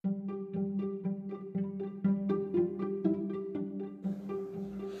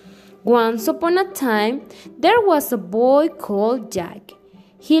Once upon a time, there was a boy called Jack.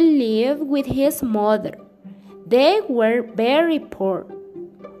 He lived with his mother. They were very poor.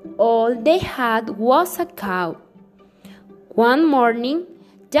 All they had was a cow. One morning,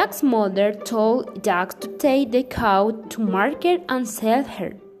 Jack's mother told Jack to take the cow to market and sell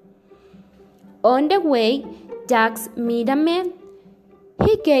her. On the way, Jack met a man.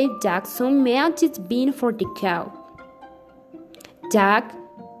 He gave Jack some magic bean for the cow. Jack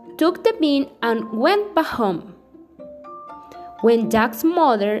took the bean and went back home. When Jack's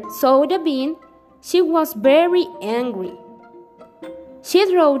mother saw the bean, she was very angry. She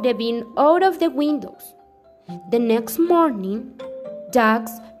threw the bean out of the windows. The next morning, Jack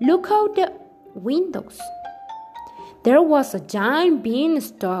looked out the windows. There was a giant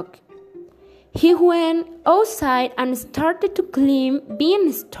beanstalk. He went outside and started to climb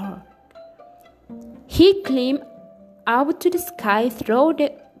beanstalk. He climbed up to the sky through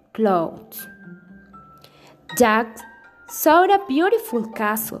the clouds. Jack saw a beautiful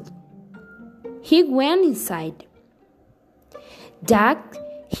castle. He went inside. Jack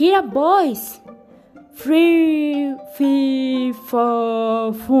heard a voice. Free, fee,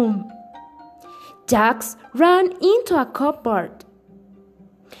 fa, fum. Jack ran into a cupboard.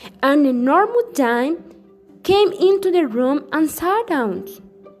 An enormous giant came into the room and sat down.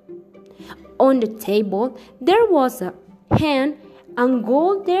 On the table there was a hen and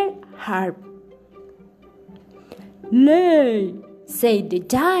golden harp. Lay, said the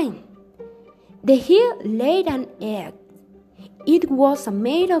giant. The hen laid an egg. It was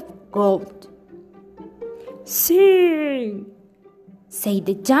made of gold. Sing, said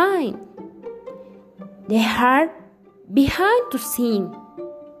the giant. The harp began to sing.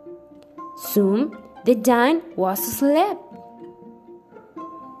 Soon the giant was asleep.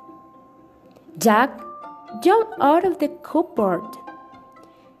 Jack jumped out of the cupboard.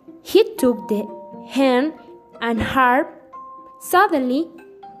 He took the hen and harp. Suddenly,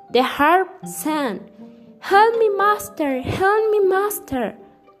 the harp sang, "Help me, master! Help me, master!"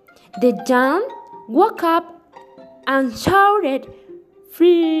 The giant woke up and shouted,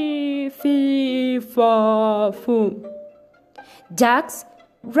 "Free, fee, fa, fum." Jack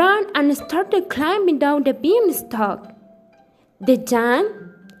ran and started climbing down the beanstalk. The giant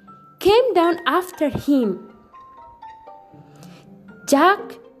came down after him.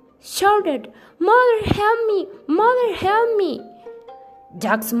 Jack shouted, "Mother, help me! Mother, help me!"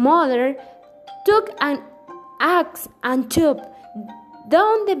 Jack's mother took an axe and chopped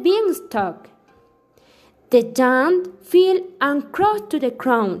down the beanstalk. The giant fell and crashed to the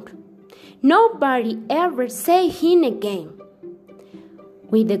ground. Nobody ever saw him again.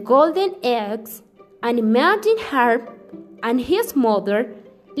 With the golden eggs, an imagined harp, and his mother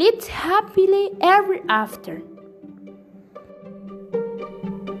lived happily ever after.